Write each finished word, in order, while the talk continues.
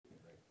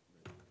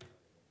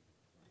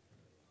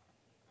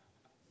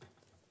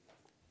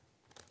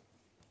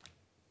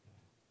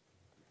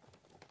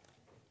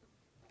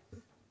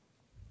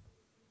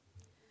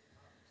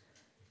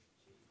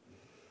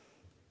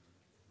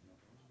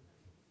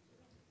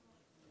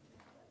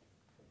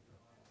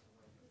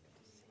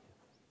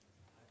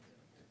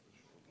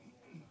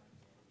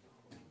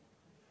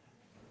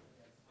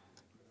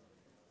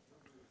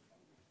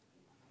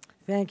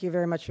Thank you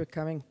very much for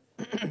coming.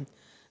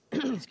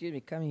 Excuse me,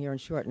 coming here on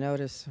short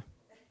notice.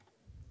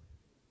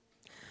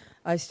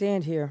 I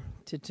stand here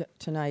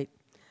tonight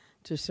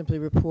to simply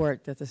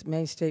report that the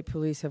Maine State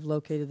Police have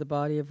located the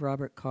body of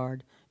Robert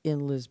Card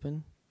in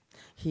Lisbon.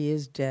 He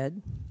is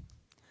dead.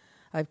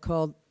 I've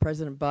called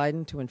President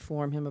Biden to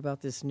inform him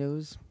about this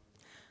news.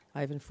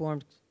 I've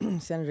informed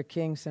Senator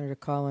King, Senator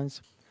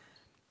Collins,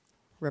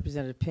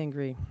 Representative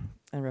Pingree,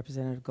 and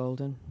Representative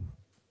Golden.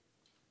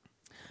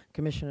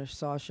 Commissioner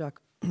Sawchuk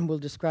will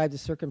describe the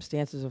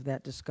circumstances of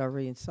that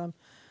discovery in some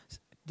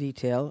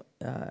detail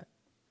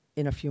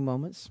in a few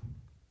moments.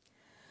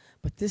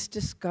 But this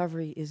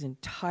discovery is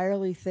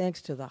entirely thanks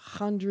to the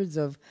hundreds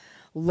of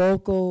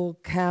local,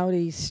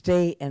 county,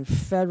 state, and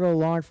federal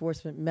law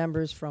enforcement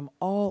members from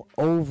all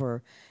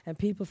over, and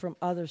people from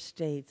other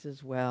states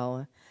as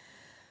well.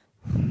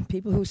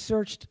 People who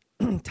searched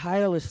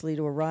tirelessly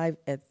to arrive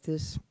at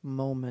this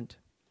moment.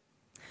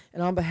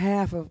 And on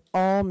behalf of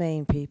all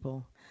Maine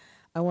people,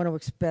 I want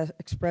to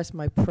express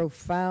my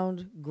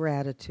profound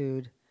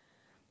gratitude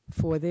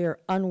for their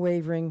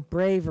unwavering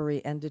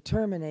bravery and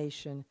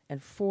determination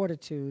and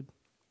fortitude,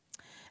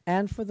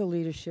 and for the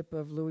leadership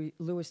of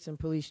Lewiston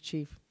Police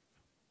Chief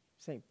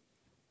St.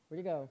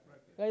 Where'd you go?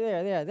 Right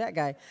there, that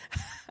guy.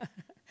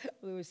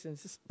 Lewiston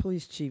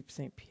Police Chief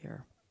St.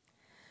 Pierre.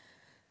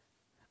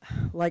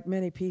 Like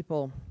many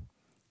people,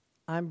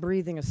 I'm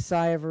breathing a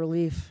sigh of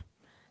relief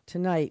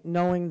tonight,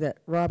 knowing that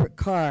Robert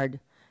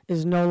Card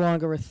is no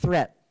longer a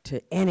threat to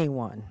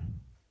anyone.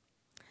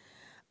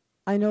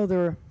 I know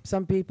there are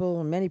some people,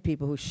 and many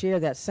people, who share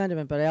that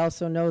sentiment, but I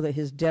also know that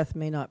his death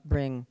may not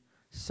bring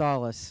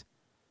solace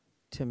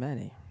to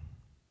many.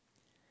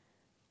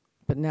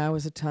 But now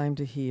is a time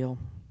to heal.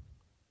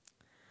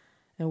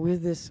 And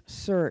with this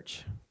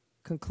search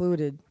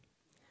concluded,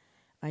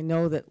 I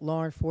know that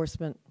law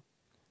enforcement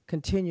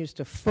continues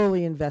to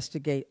fully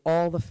investigate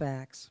all the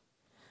facts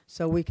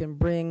so we can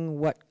bring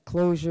what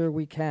closure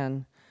we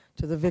can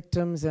to the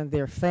victims and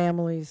their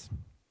families.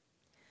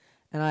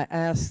 And I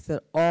ask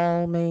that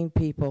all Maine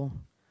people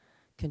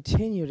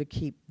continue to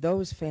keep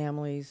those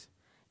families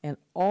and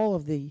all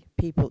of the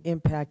people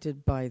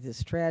impacted by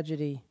this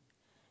tragedy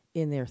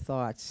in their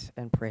thoughts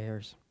and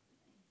prayers.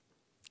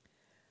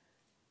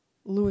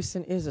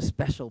 Lewiston is a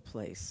special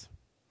place.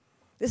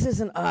 This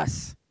isn't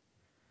us.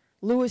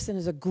 Lewiston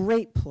is a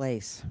great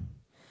place.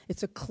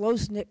 It's a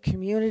close-knit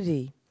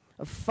community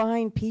of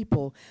fine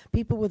people,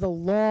 people with a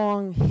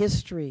long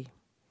history,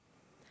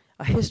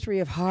 a history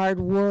of hard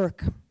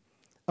work,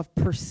 of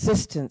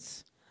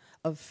persistence,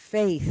 of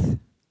faith,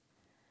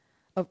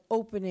 of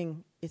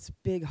opening its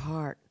big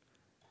heart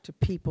to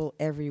people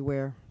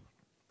everywhere.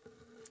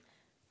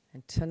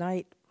 And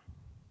tonight,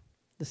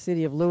 the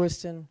city of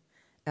Lewiston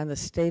and the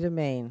state of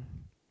Maine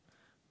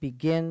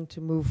begin to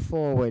move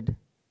forward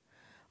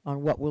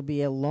on what will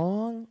be a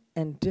long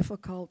and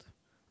difficult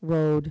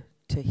road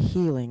to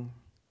healing,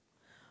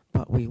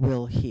 but we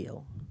will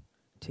heal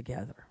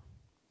together.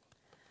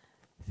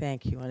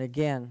 Thank you. And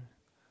again,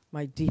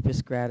 my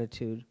deepest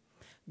gratitude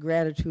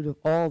of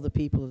all the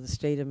people of the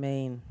state of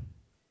Maine,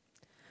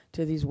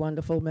 to these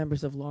wonderful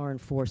members of law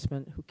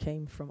enforcement who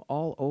came from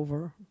all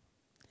over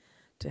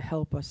to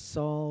help us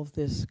solve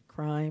this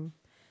crime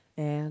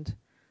and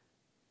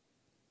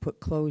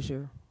put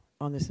closure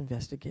on this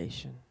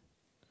investigation.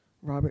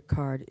 Robert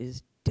Card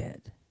is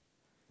dead.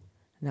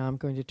 Now I'm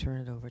going to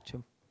turn it over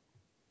to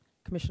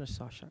Commissioner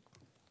Sawchuk.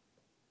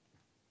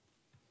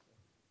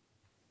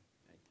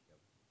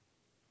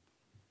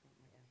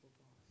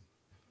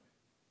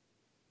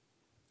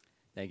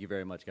 Thank you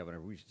very much, Governor.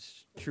 We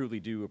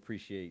truly do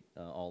appreciate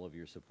all of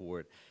your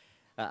support.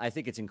 I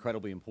think it's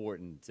incredibly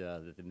important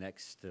that the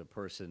next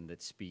person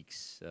that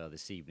speaks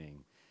this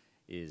evening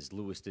is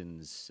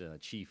Lewiston's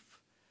chief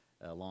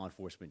law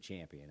enforcement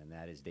champion, and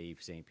that is Dave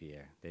St.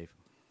 Pierre. Dave.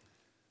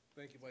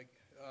 Thank you, Mike.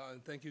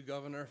 And thank you,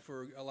 Governor,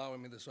 for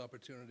allowing me this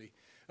opportunity.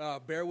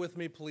 Bear with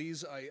me,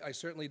 please. I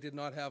certainly did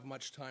not have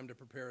much time to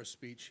prepare a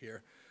speech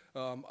here.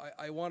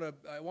 I want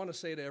to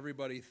say to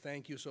everybody,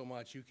 thank you so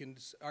much.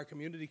 Our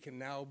community can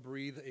now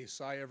breathe a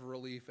sigh of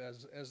relief,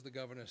 as the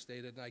Governor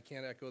stated, and I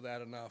can't echo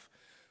that enough.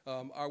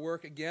 Our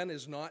work, again,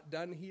 is not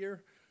done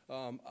here.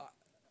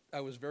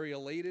 I was very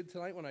elated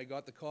tonight when I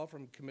got the call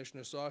from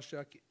Commissioner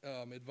Sawchuk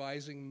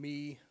advising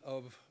me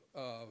of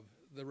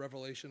the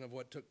revelation of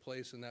what took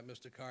place and that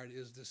Mr. Card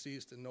is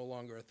deceased and no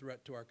longer a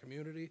threat to our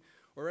community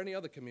or any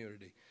other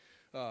community.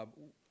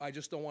 I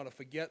just don't want to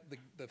forget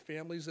the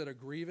families that are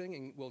grieving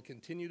and will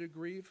continue to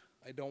grieve.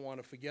 I don't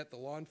want to forget the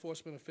law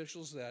enforcement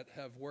officials that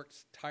have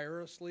worked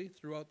tirelessly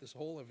throughout this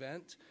whole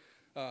event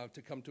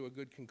to come to a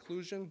good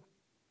conclusion.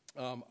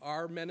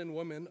 Our men and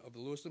women of the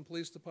Lewiston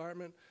Police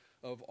Department,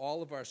 of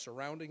all of our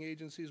surrounding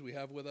agencies, we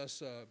have with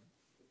us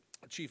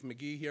Chief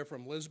McGee here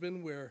from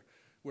Lisbon, where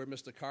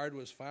Mr. Card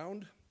was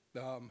found.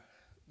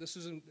 This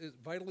is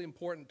vitally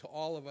important to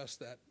all of us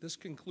that this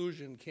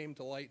conclusion came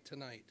to light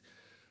tonight.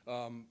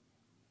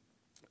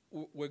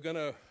 We're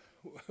gonna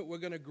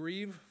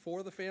grieve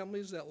for the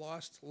families that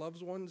lost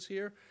loved ones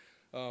here.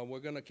 We're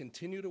gonna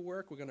continue to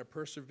work. We're gonna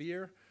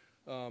persevere.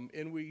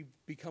 And we've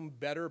become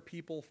better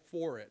people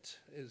for it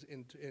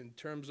in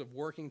terms of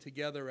working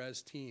together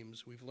as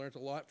teams. We've learned a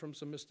lot from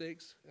some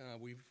mistakes.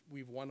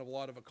 We've won a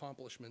lot of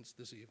accomplishments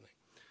this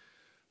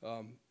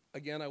evening.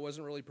 Again, I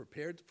wasn't really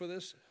prepared for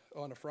this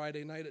on a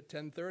Friday night at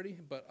 10:30,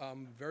 but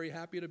I'm very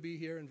happy to be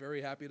here and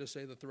very happy to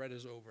say the threat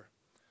is over.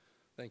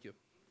 Thank you.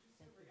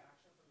 Just a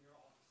reaction from your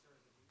officers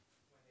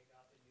when they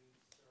got the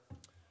news, sir, of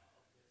this,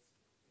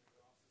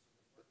 your officers were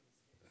working.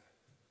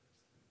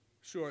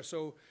 Sure.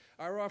 So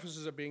our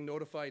officers are being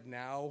notified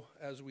now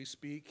as we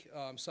speak.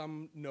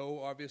 Some know,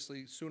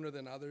 obviously, sooner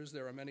than others.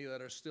 There are many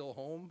that are still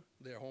home.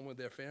 They're home with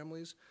their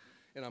families.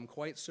 And I'm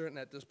quite certain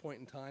at this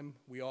point in time,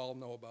 we all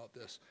know about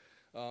this.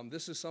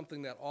 This is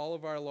something that all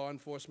of our law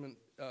enforcement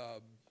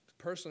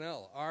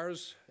personnel,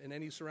 ours and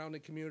any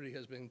surrounding community,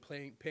 has been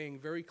paying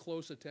very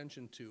close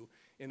attention to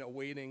in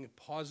awaiting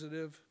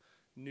positive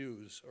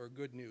news or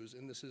good news.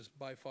 And this is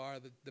by far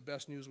the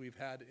best news we've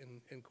had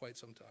in quite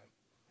some time.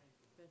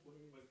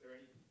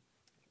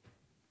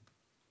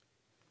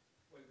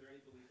 Was there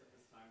any belief at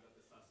this time that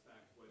the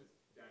suspect was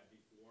dead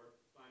before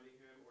finding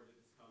him, or did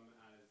this come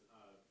as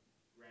a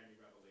brand new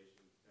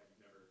revelation that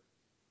you never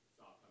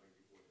saw coming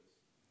before this?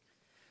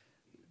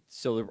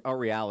 So our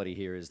reality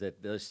here is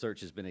that the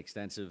search has been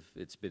extensive,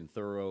 it's been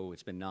thorough,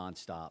 it's been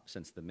nonstop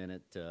since the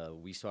minute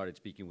we started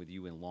speaking with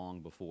you and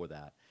long before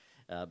that.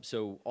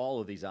 So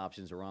all of these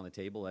options are on the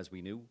table, as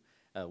we knew.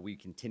 We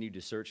continued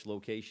to search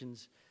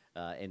locations,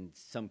 in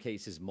some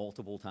cases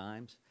multiple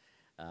times,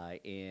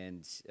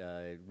 and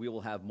we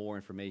will have more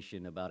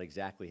information about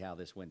exactly how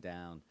this went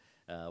down.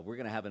 We're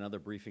going to have another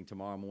briefing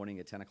tomorrow morning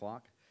at 10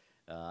 o'clock,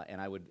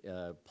 and I would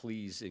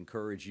please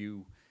encourage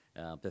you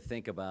to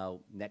think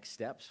about next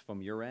steps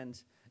from your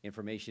end,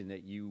 information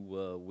that you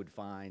would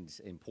find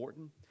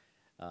important.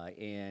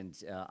 And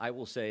I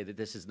will say that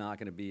this is not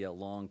going to be a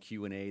long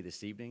Q&A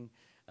this evening.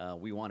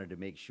 We wanted to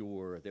make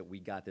sure that we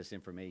got this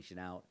information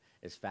out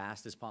as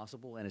fast as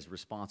possible and as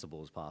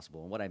responsible as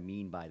possible. And what I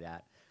mean by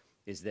that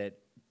is that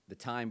the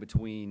time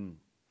between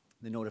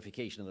the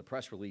notification of the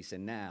press release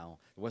and now,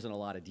 there wasn't a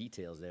lot of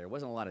details there. There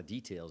wasn't a lot of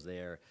details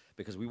there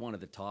because we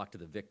wanted to talk to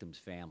the victims'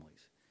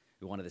 families.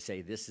 We wanted to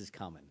say, this is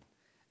coming.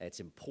 It's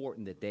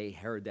important that they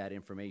heard that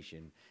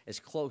information as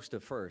close to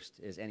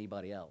first as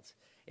anybody else.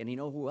 And you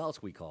know who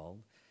else we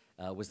called?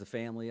 Was the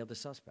family of the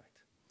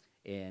suspect.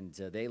 And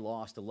they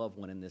lost a loved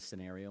one in this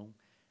scenario.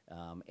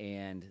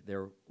 And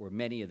there were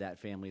many of that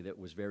family that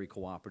was very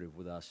cooperative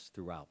with us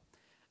throughout.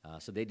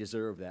 So they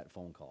deserve that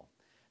phone call.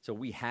 So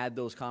we had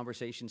those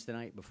conversations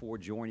tonight before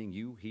joining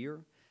you here.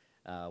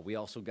 We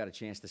also got a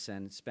chance to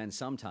spend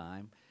some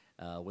time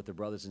with the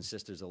brothers and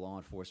sisters of law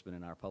enforcement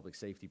and our public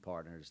safety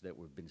partners that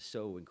have been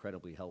so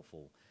incredibly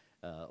helpful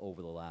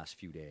over the last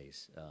few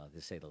days,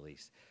 to say the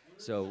least.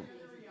 So,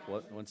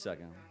 one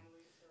second.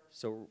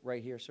 So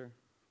right here, sir.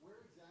 Where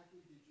exactly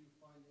did you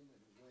find him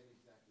and when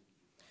exactly did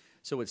you find him?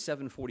 So at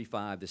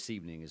 7:45 this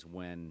evening is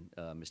when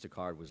Mr.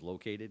 Card was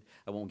located.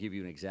 I won't give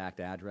you an exact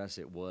address.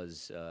 It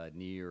was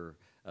near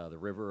the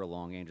river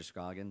along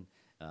Androscoggin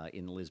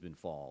in Lisbon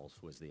Falls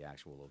was the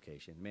actual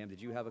location. Ma'am,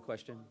 did you have a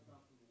question?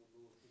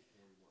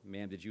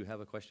 Ma'am, did you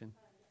have a question?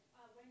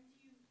 When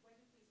do you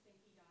please think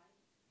he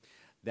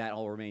died? That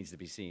all remains to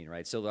be seen,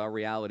 right? So our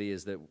reality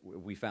is that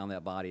we found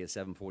that body at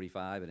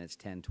 7:45 and it's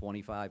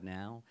 10:25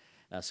 now.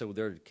 So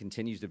there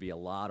continues to be a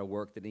lot of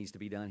work that needs to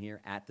be done here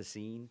at the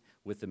scene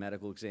with the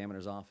medical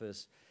examiner's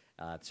office.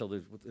 So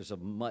there's a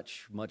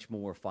much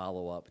more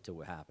follow-up to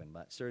what happened.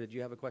 But, sir, did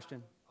you have a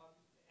question?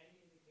 Any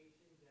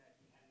indication that he had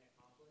an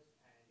accomplice,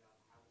 and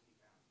how was he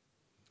found?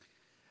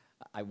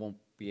 I won't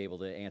be able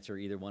to answer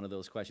either one of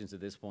those questions at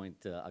this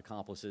point.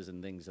 Accomplices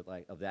and things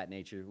of that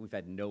nature, we've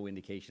had no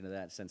indication of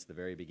that since the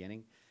very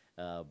beginning.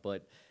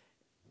 But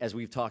as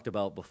we've talked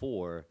about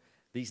before,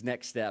 these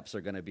next steps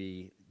are going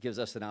to gives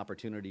us an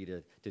opportunity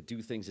to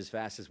do things as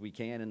fast as we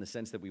can in the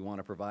sense that we want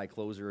to provide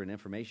closure and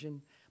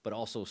information, but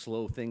also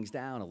slow things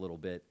down a little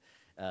bit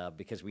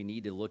because we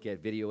need to look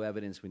at video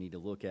evidence, we need to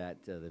look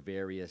at the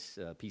various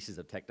pieces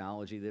of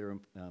technology that are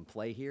in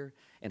play here,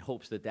 in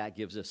hopes that that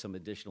gives us some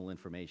additional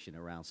information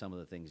around some of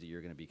the things that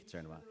you're going to be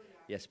concerned about.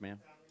 Yes, ma'am?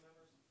 We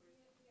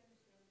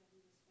understand that he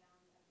was found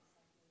at the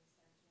recycling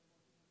center where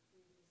he had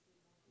previously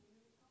been. Can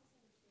you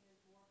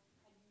maybe help us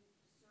understand more? Had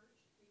you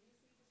searched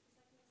previously this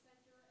recycling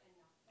center and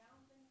not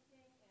found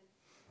anything?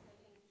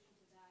 And in addition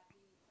to that,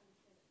 we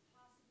understand that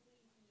possibly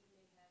he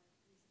may have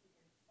recently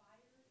been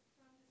fired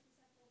from this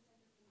recycling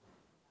center. Can you confirm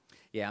that?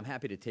 Yeah, I'm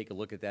happy to take a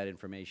look at that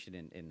information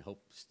in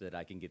hopes that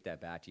I can get that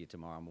back to you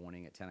tomorrow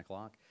morning at 10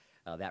 o'clock.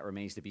 That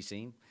remains to be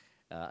seen.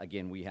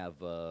 Again, we have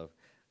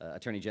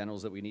attorney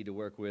generals that we need to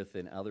work with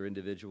and other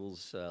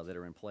individuals that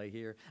are in play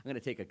here. I'm going to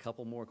take a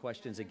couple more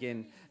questions,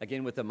 again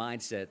with the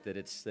mindset that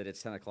it's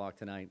 10 o'clock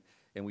tonight,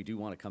 and we do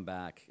want to come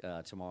back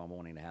tomorrow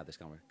morning to have this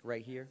conversation.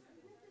 Right here.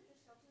 You lifted the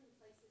shelter in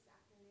place this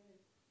afternoon.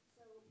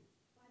 So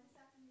by this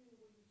afternoon,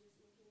 were you just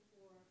looking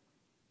for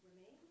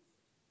remains?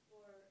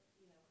 Or,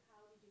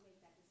 how did you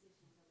make that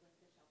decision to lift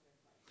the shelter in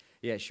place?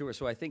 Yeah, sure.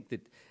 So I think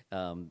that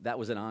that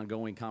was an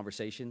ongoing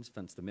conversation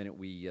since the minute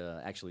we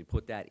actually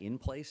put that in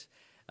place.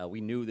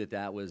 We knew that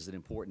that was an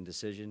important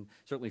decision.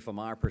 Certainly from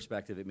our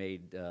perspective, it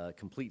made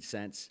complete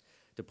sense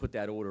to put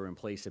that order in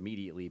place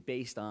immediately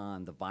based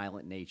on the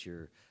violent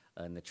nature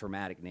and the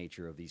traumatic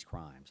nature of these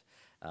crimes.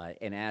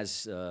 And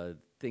as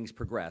things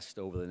progressed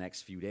over the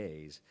next few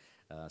days,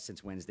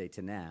 since Wednesday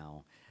to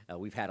now,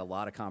 we've had a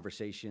lot of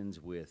conversations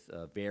with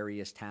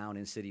various town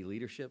and city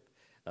leadership,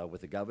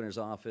 with the governor's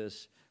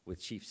office, with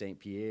Chief St.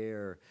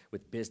 Pierre,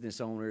 with business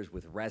owners,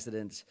 with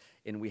residents,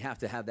 and we have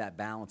to have that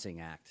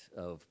balancing act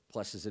of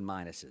pluses and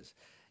minuses.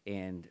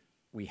 And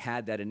we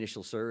had that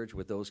initial surge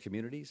with those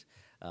communities,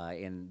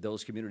 and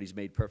those communities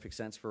made perfect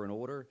sense for an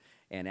order.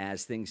 And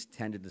as things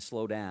tended to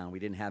slow down, we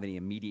didn't have any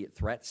immediate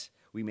threats.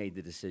 We made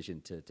the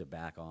decision to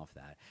back off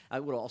that. I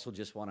would also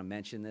just want to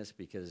mention this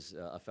because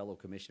a fellow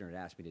commissioner had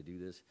asked me to do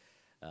this,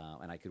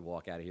 and I could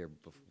walk out of here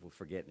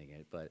forgetting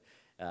it. But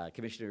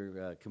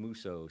Commissioner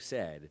Camuso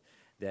said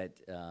that,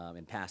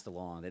 and passed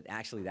along, that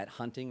actually that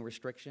hunting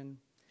restriction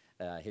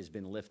has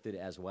been lifted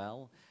as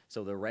well.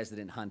 So the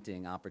resident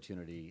hunting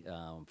opportunity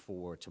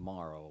for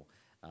tomorrow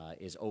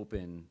is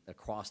open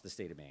across the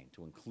state of Maine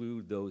to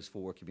include those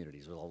 4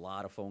 communities. There's a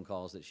lot of phone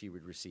calls that she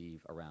would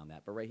receive around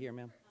that. But right here,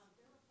 ma'am?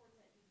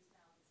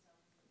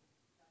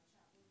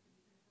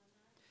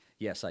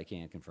 Yes, I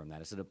can confirm that.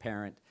 It's an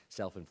apparent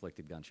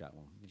self-inflicted gunshot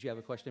wound. Did you have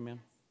a question, ma'am?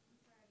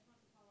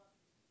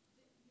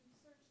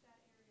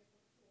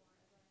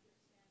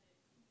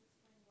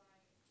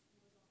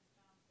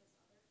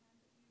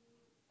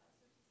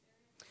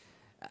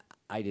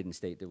 I didn't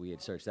state that we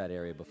had searched that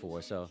area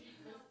before, so. Our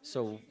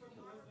reporting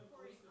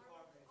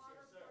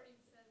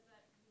says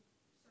that you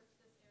searched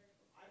this area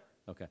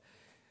before. Okay.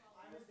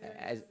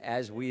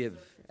 As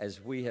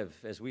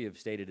we have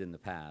stated in the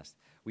past,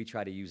 we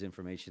try to use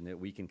information that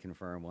we can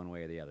confirm one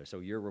way or the other. So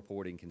your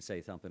reporting can say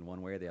something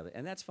one way or the other,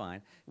 and that's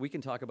fine. We can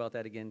talk about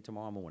that again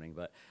tomorrow morning,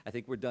 but I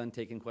think we're done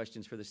taking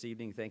questions for this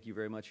evening. Thank you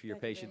very much for your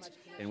patience,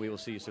 and we will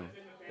see you soon.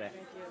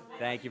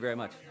 Thank you very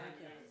much.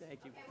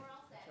 Thank you.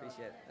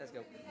 Appreciate it. Let's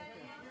go.